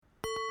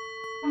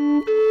You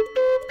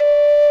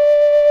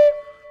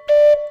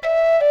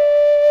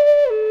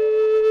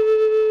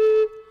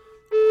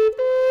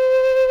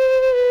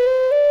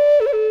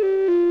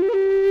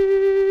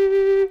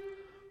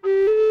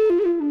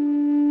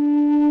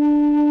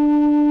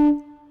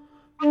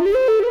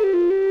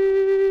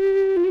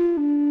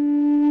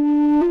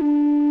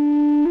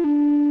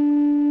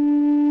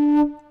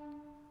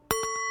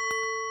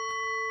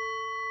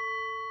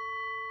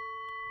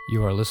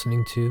are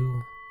listening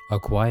to A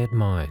Quiet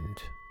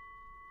Mind.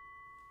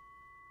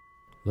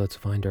 Let's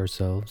find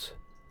ourselves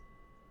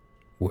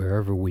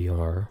wherever we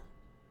are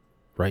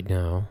right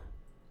now,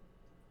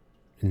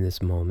 in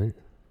this moment,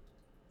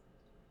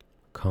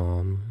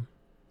 calm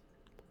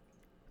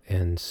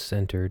and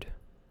centered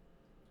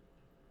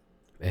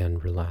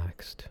and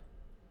relaxed.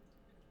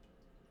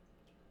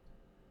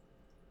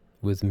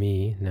 With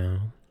me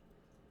now,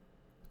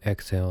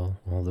 exhale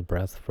all the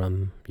breath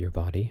from your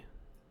body.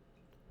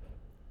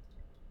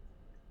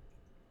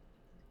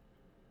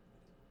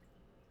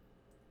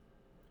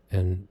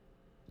 And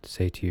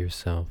say to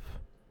yourself,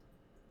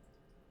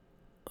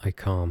 I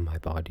calm my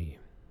body.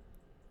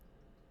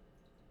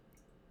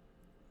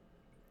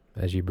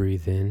 As you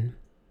breathe in,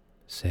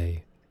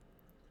 say,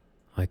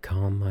 I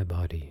calm my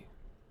body.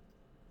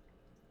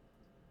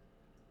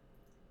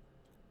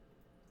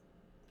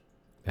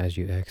 As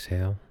you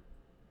exhale,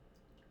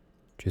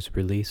 just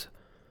release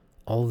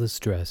all the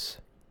stress,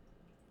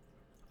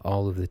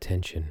 all of the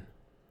tension,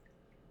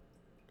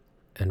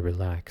 and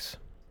relax.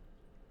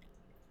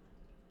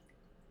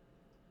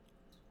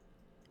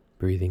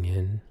 Breathing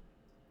in,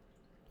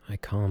 I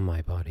calm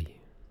my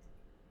body.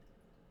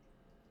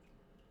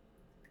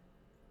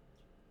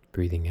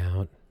 Breathing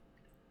out,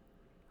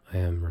 I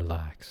am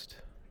relaxed.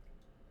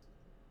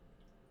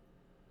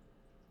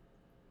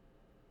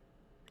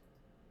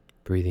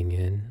 Breathing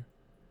in,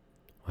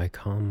 I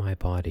calm my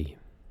body.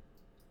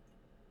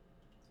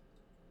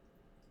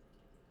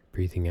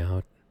 Breathing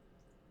out,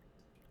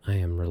 I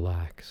am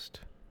relaxed.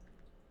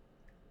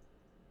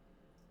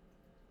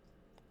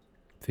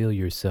 Feel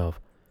yourself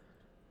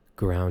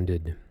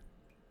grounded.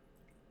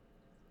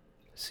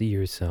 See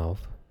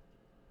yourself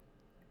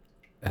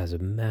as a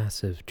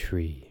massive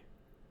tree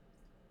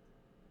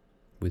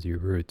with your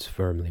roots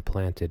firmly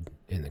planted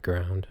in the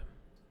ground.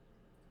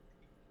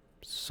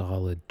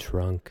 Solid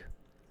trunk,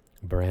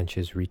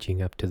 branches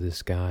reaching up to the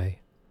sky.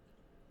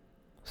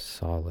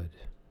 Solid.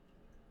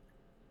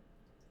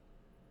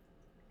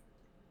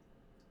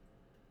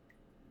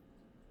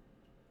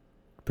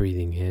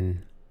 Breathing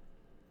in,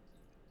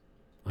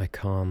 I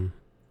calm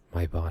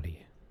my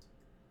body.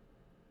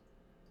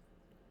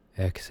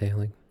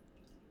 Exhaling,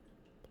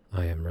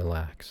 I am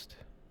relaxed.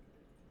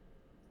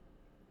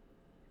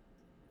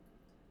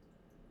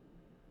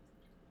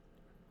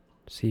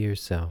 See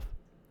yourself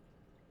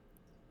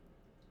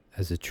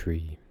as a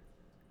tree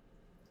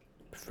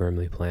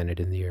firmly planted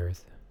in the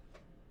earth.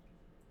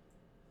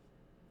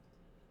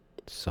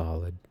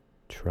 Solid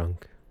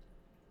trunk,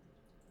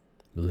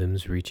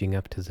 limbs reaching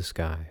up to the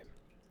sky.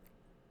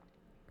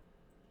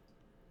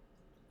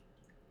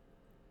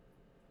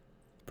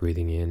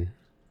 Breathing in,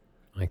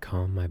 I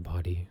calm my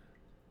body.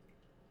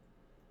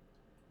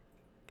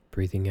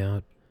 Breathing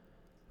out,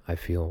 I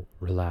feel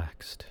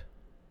relaxed,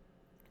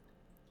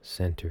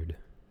 centered,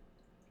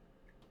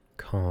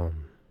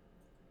 calm,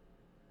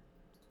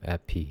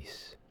 at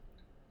peace.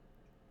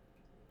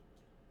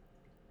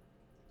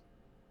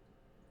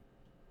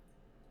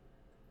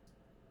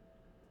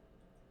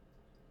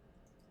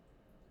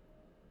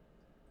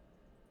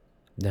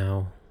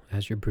 Now,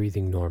 as you're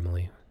breathing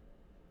normally,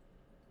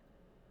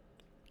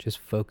 just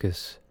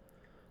focus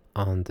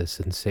on the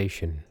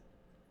sensation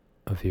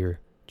of your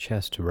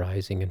chest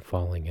rising and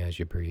falling as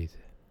you breathe.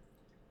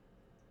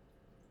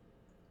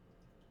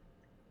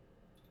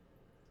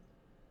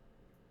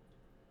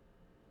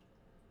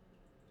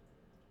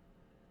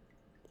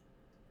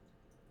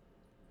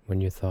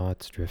 When your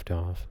thoughts drift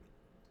off,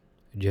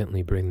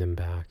 gently bring them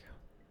back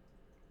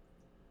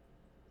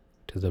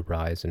to the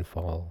rise and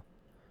fall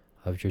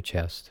of your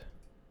chest.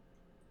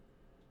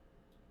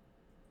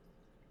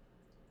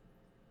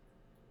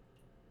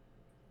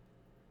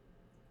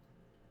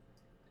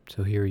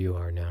 So here you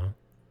are now,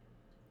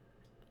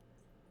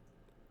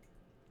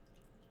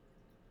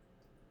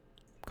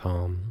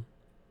 calm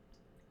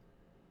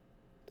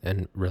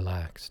and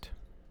relaxed.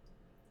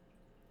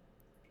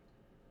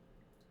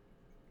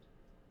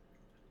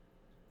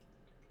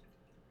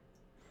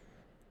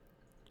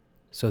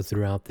 So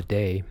throughout the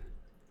day,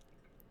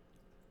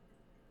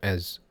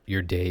 as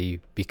your day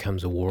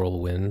becomes a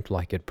whirlwind,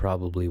 like it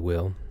probably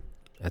will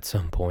at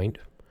some point,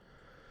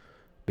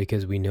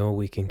 because we know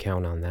we can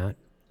count on that,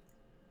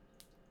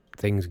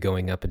 things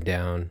going up and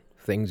down,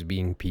 things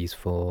being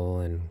peaceful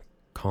and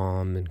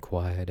calm and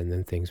quiet, and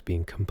then things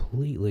being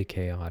completely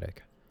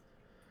chaotic.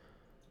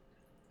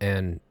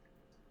 And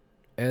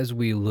as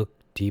we look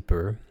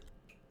deeper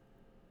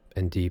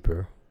and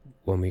deeper,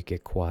 when we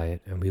get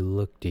quiet and we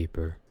look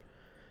deeper,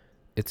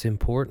 it's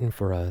important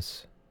for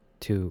us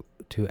to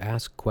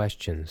ask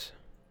questions.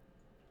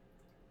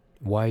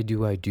 Why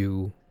do I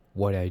do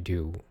what I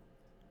do?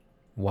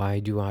 Why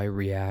do I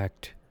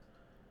react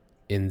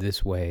in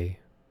this way,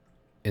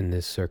 in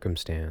this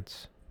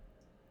circumstance?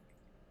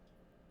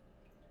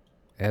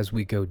 As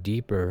we go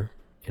deeper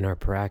in our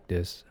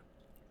practice,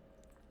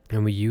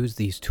 and we use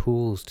these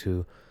tools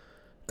to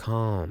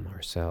calm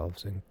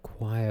ourselves and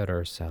quiet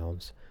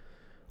ourselves,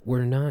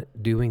 we're not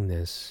doing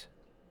this.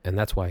 And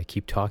that's why I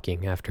keep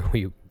talking after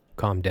we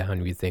calm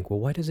down. We think, well,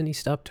 why doesn't he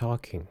stop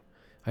talking?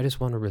 I just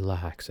want to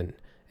relax and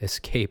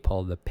escape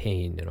all the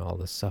pain and all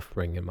the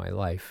suffering in my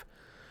life.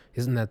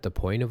 Isn't that the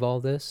point of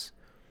all this?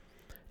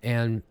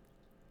 And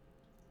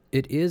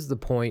it is the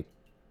point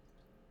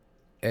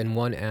in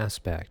one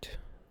aspect,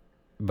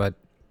 but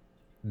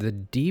the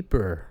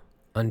deeper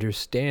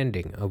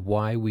understanding of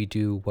why we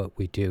do what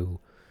we do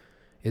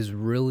is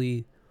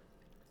really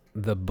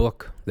the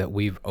book that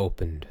we've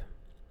opened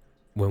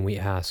when we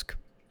ask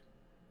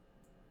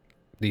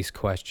these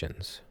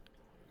questions.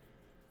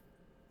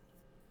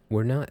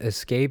 We're not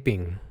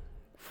escaping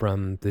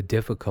from the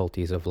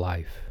difficulties of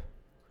life.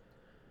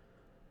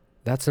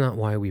 That's not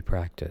why we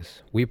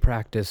practice. We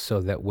practice so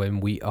that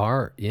when we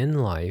are in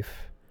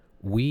life,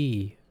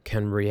 we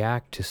can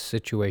react to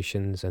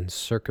situations and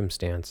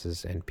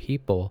circumstances and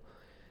people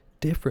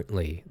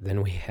differently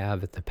than we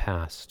have in the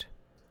past.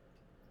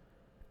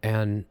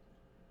 And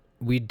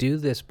we do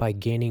this by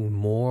gaining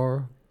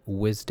more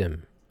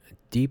wisdom,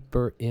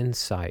 deeper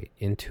insight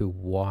into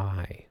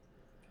why.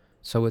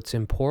 So it's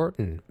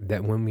important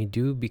that when we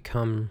do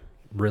become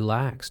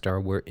relaxed, or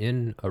we're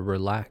in a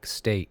relaxed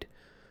state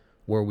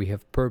where we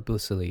have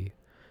purposely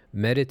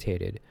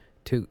meditated,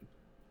 to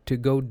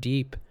go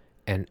deep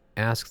and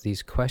ask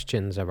these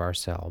questions of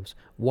ourselves.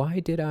 Why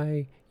did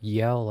I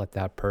yell at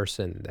that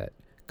person that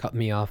cut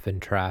me off in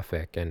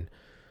traffic? And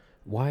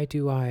why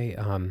do I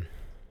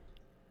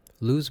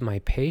lose my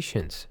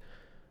patience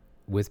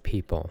with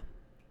people?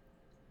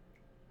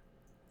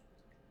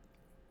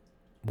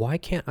 Why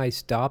can't I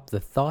stop the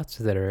thoughts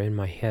that are in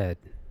my head?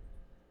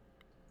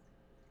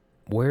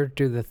 Where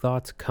do the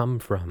thoughts come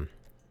from?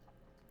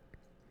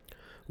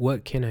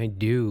 What can I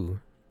do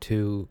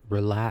to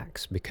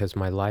relax because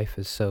my life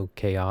is so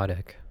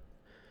chaotic,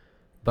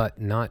 but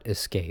not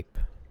escape?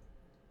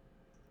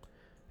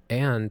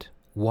 And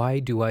why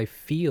do I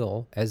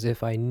feel as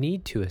if I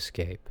need to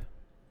escape?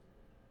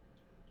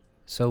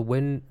 So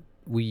when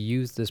we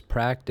use this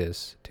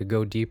practice to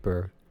go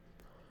deeper,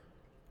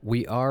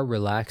 we are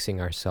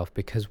relaxing ourselves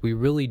because we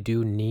really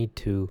do need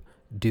to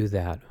do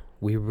that.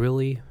 We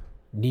really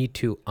need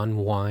to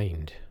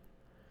unwind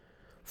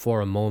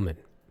for a moment.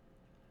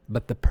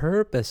 But the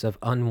purpose of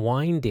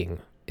unwinding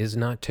is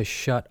not to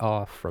shut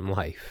off from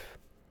life.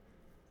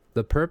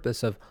 The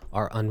purpose of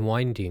our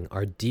unwinding,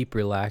 our deep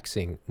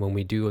relaxing, when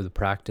we do the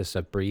practice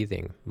of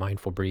breathing,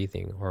 mindful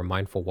breathing or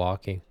mindful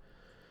walking,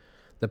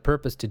 the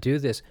purpose to do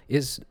this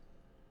is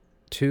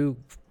to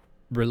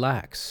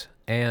relax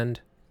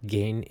and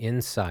gain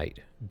insight,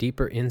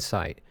 deeper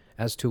insight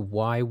as to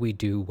why we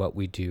do what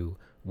we do,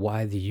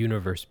 why the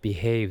universe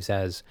behaves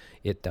as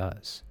it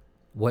does.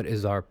 What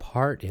is our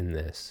part in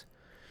this?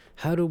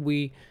 How do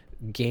we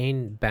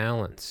gain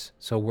balance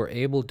so we're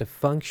able to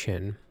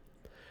function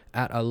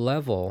at a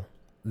level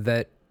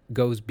that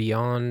goes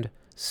beyond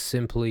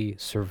simply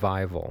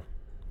survival?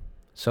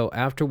 So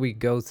after we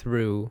go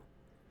through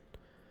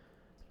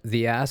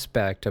the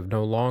aspect of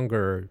no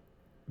longer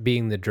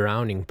being the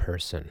drowning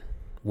person,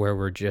 where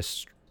we're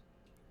just,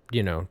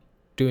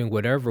 doing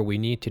whatever we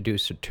need to do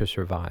to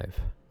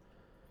survive.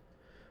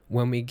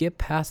 When we get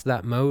past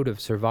that mode of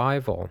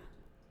survival,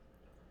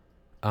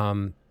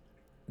 then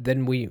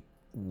we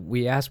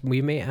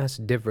may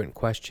ask different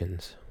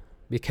questions,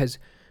 because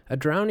a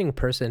drowning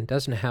person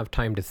doesn't have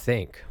time to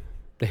think.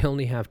 They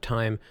only have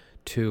time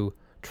to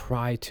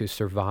try to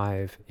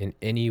survive in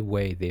any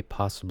way they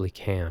possibly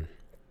can.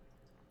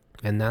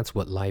 And that's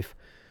what life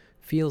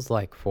feels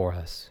like for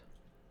us.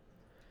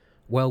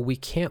 Well, we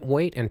can't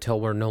wait until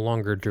we're no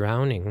longer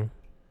drowning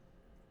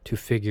to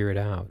figure it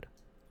out.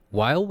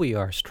 While we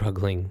are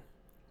struggling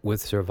with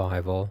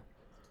survival,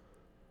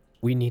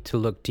 we need to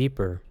look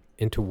deeper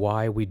into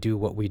why we do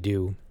what we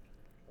do,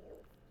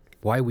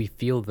 why we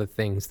feel the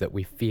things that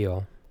we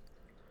feel,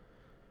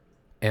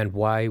 and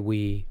why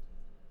we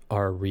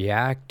are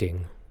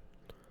reacting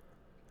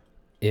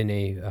in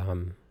a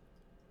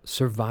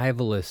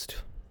survivalist,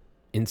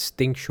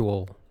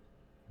 instinctual,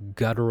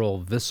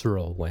 guttural,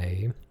 visceral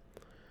way,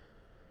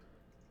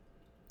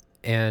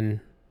 and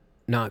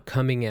not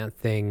coming at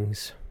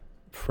things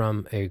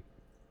from a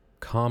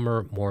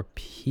calmer, more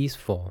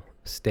peaceful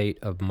state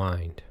of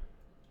mind.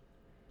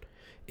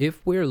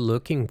 If we're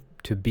looking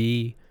to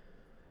be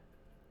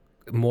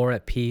more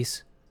at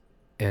peace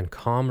and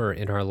calmer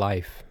in our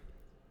life,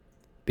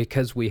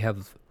 because we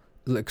have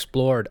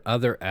explored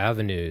other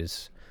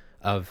avenues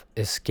of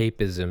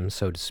escapism,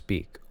 so to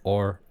speak,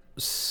 or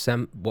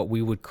what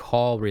we would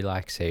call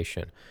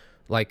relaxation.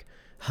 Like,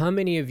 how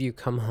many of you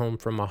come home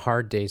from a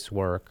hard day's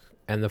work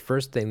and the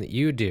first thing that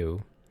you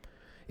do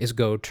is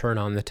go turn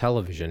on the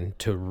television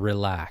to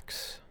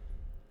relax?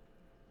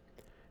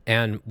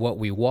 And what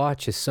we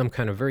watch is some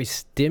kind of very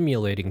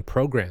stimulating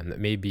program that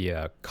may be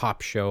a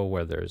cop show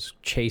where there's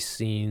chase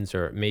scenes,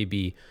 or it may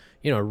be,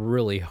 a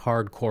really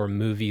hardcore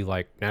movie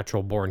like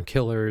Natural Born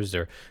Killers,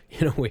 or,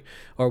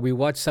 we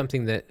watch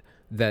something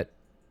that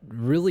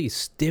really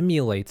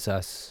stimulates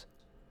us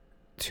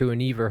to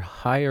an even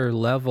higher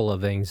level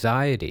of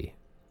anxiety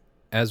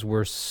as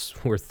we're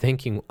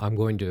thinking, I'm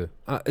going to,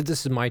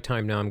 this is my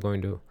time now, I'm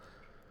going to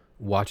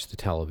watch the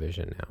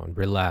television now and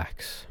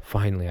relax.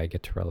 Finally, I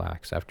get to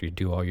relax after you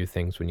do all your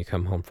things when you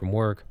come home from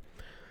work.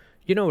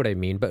 You know what I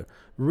mean? But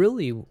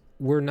really,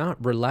 we're not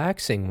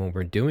relaxing when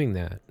we're doing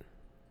that.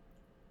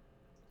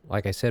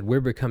 Like I said,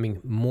 we're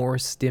becoming more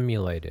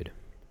stimulated.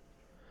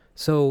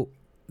 So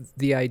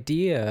the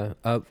idea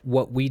of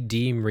what we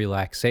deem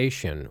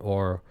relaxation,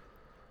 or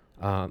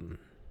I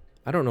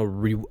don't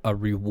know, a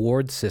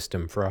reward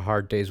system for a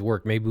hard day's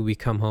work. Maybe we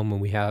come home and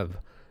we have,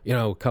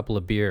 a couple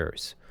of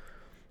beers.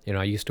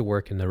 I used to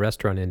work in the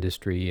restaurant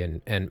industry,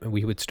 and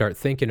we would start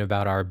thinking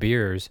about our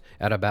beers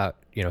at about,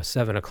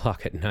 7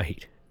 o'clock at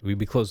night. We'd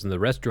be closing the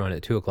restaurant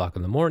at 2 o'clock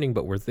in the morning,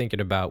 but we're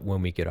thinking about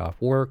when we get off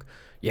work.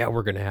 Yeah,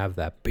 we're going to have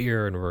that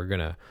beer, and we're going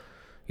to,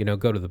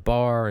 go to the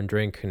bar and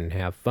drink and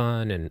have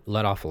fun and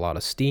let off a lot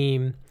of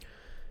steam.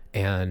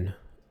 And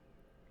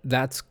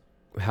that's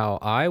how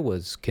I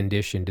was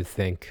conditioned to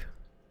think,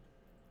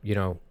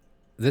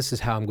 this is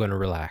how I'm going to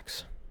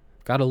relax.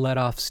 Got to let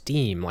off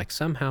steam. Like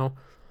somehow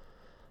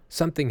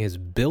something has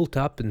built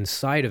up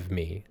inside of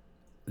me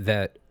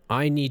that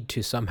I need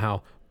to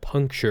somehow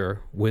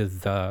puncture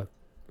with,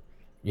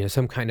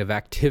 some kind of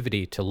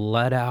activity to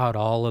let out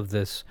all of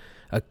this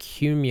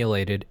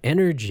accumulated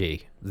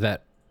energy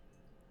that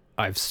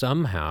I've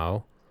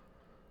somehow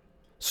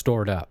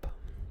stored up.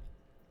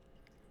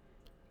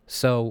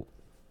 So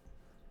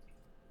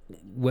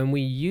when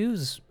we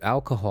use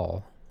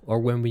alcohol or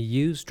when we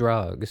use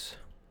drugs,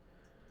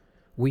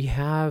 we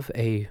have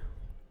a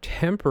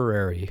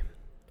temporary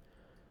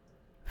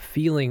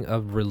feeling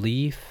of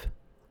relief,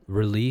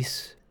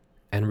 release,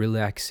 and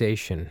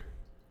relaxation.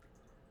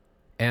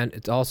 And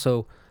it's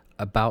also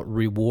about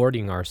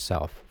rewarding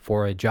ourselves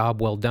for a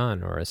job well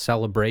done or a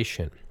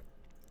celebration.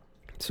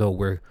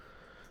 So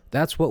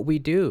that's what we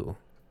do.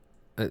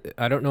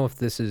 I don't know if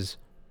this is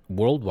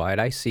worldwide.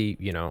 I see,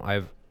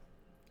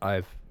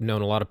 I've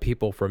known a lot of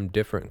people from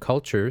different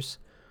cultures,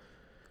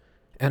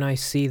 and I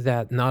see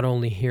that not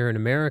only here in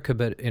America,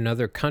 but in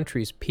other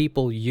countries,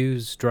 people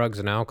use drugs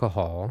and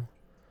alcohol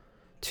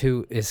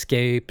to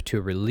escape,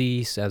 to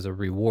release as a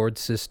reward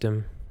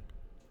system,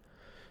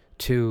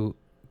 to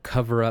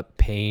cover up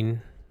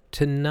pain,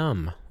 to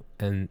numb.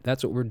 And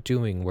that's what we're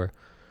doing.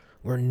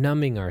 We're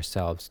numbing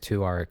ourselves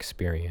to our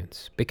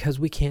experience because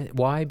we can't.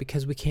 Why?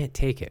 Because we can't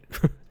take it.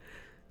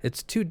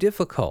 It's too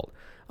difficult.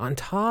 On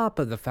top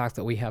of the fact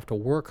that we have to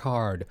work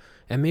hard,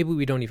 and maybe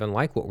we don't even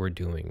like what we're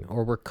doing,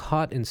 or we're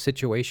caught in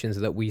situations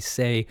that we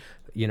say,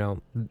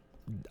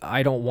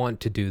 I don't want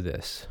to do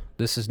this.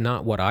 This is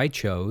not what I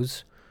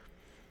chose.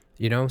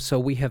 So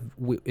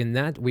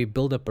we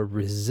build up a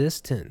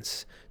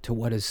resistance to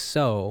what is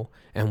so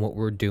and what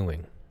we're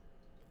doing.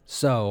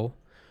 So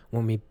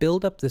when we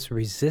build up this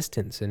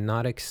resistance in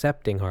not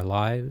accepting our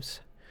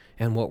lives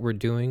and what we're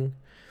doing,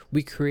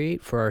 we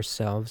create for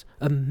ourselves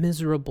a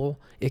miserable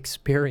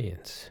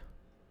experience.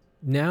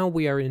 Now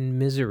we are in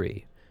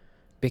misery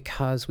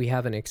because we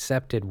haven't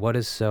accepted what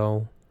is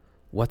so,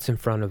 what's in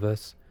front of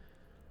us,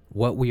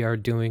 what we are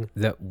doing,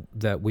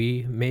 that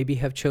we maybe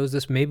have chosen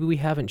this, maybe we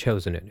haven't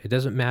chosen it. It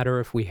doesn't matter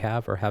if we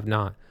have or have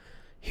not.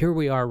 Here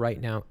we are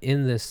right now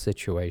in this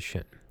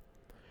situation,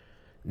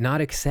 not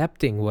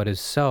accepting what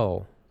is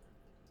so,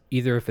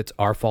 either if it's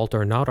our fault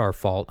or not our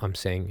fault, I'm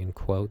saying in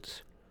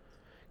quotes,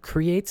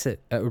 creates a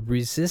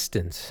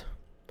resistance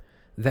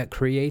that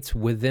creates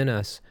within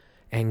us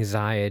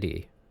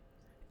anxiety.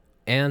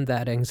 And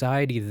that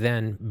anxiety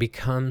then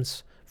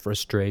becomes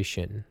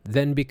frustration,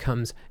 then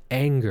becomes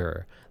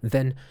anger.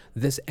 Then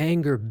this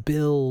anger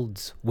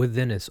builds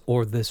within us,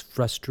 or this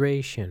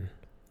frustration,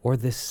 or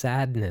this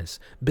sadness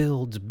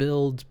builds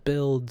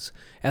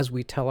as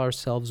we tell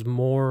ourselves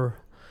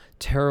more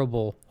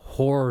terrible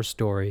horror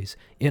stories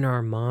in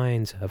our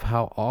minds of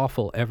how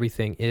awful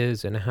everything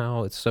is and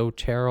how it's so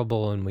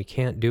terrible and we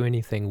can't do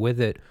anything with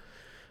it.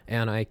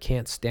 And I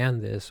can't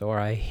stand this, or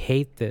I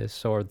hate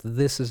this, or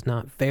this is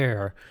not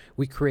fair.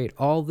 We create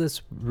all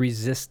this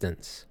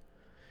resistance.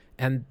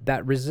 And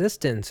that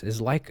resistance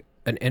is like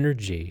an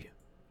energy.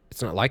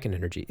 It's not like an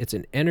energy. It's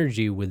an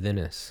energy within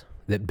us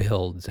that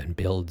builds and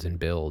builds and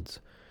builds.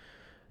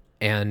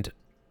 And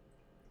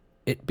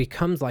it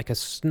becomes like a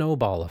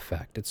snowball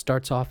effect. It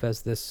starts off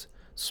as this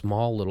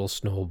small little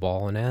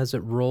snowball, and as it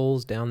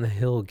rolls down the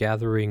hill,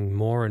 gathering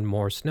more and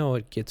more snow,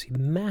 it gets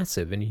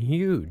massive and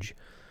huge.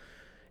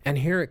 And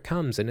here it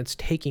comes, and it's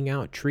taking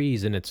out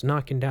trees, and it's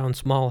knocking down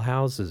small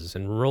houses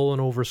and rolling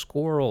over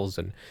squirrels,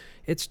 and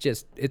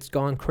it's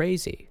gone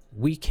crazy.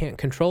 We can't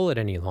control it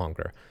any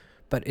longer,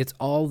 but it's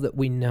all that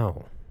we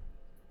know.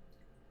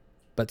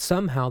 But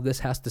somehow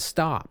this has to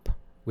stop.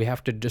 We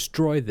have to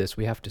destroy this.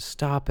 We have to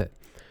stop it.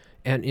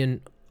 And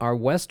in our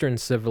Western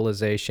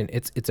civilization,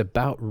 it's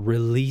about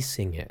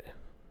releasing it.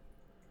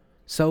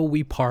 So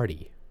we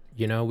party,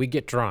 we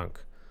get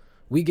drunk,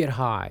 we get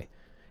high.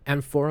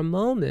 And for a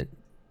moment,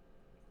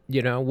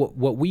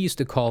 what we used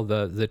to call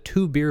the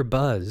 2-beer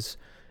buzz,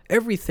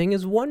 everything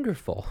is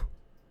wonderful.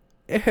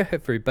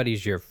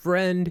 Everybody's your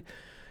friend.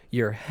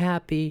 You're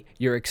happy.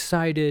 You're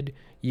excited.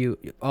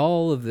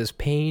 All of this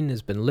pain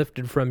has been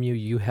lifted from you.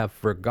 You have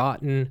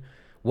forgotten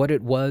what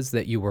it was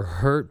that you were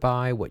hurt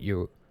by, what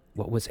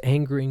was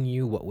angering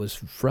you, what was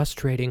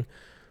frustrating.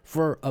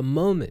 For a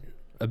moment,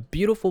 a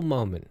beautiful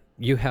moment,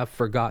 you have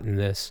forgotten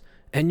this,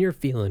 and you're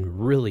feeling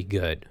really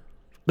good.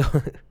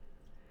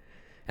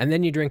 And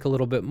then you drink a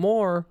little bit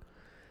more,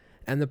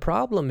 and the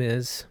problem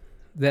is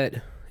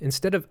that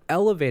instead of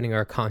elevating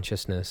our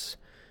consciousness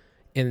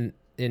in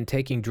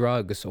taking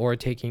drugs or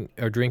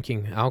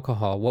drinking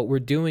alcohol, what we're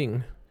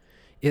doing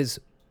is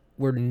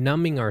we're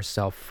numbing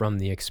ourselves from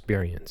the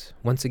experience.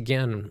 Once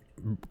again,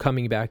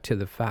 coming back to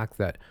the fact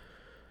that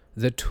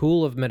the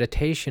tool of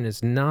meditation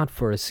is not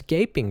for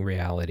escaping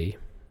reality,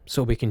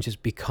 so we can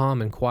just be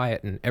calm and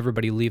quiet and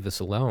everybody leave us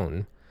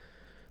alone.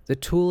 The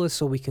tool is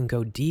so we can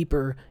go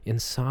deeper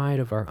inside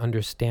of our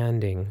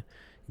understanding,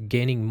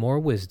 gaining more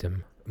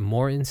wisdom,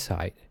 more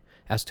insight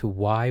as to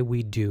why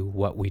we do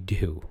what we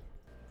do.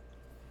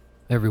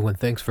 Everyone,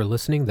 thanks for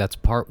listening. That's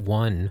part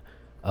 1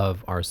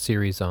 of our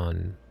series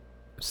on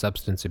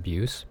substance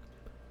abuse.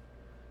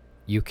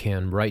 You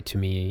can write to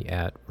me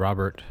at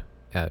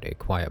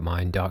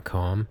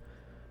robert@aquietmind.com,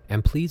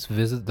 and please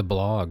visit the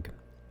blog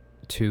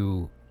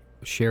to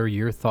share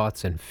your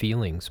thoughts and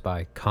feelings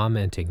by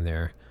commenting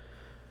there.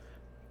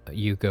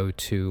 You go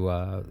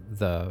to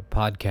the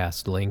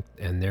podcast link,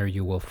 and there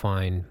you will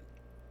find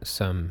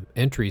some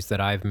entries that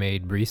I've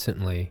made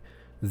recently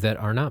that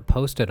are not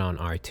posted on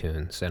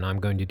iTunes, and I'm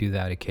going to do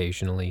that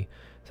occasionally.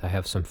 So I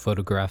have some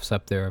photographs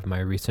up there of my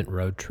recent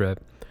road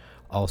trip.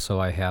 Also,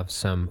 I have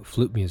some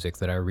flute music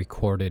that I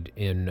recorded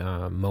in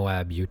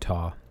Moab,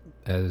 Utah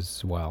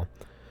as well.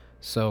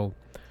 So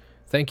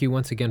thank you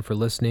once again for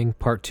listening.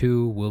 Part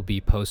 2 will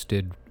be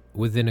posted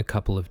within a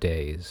couple of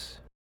days.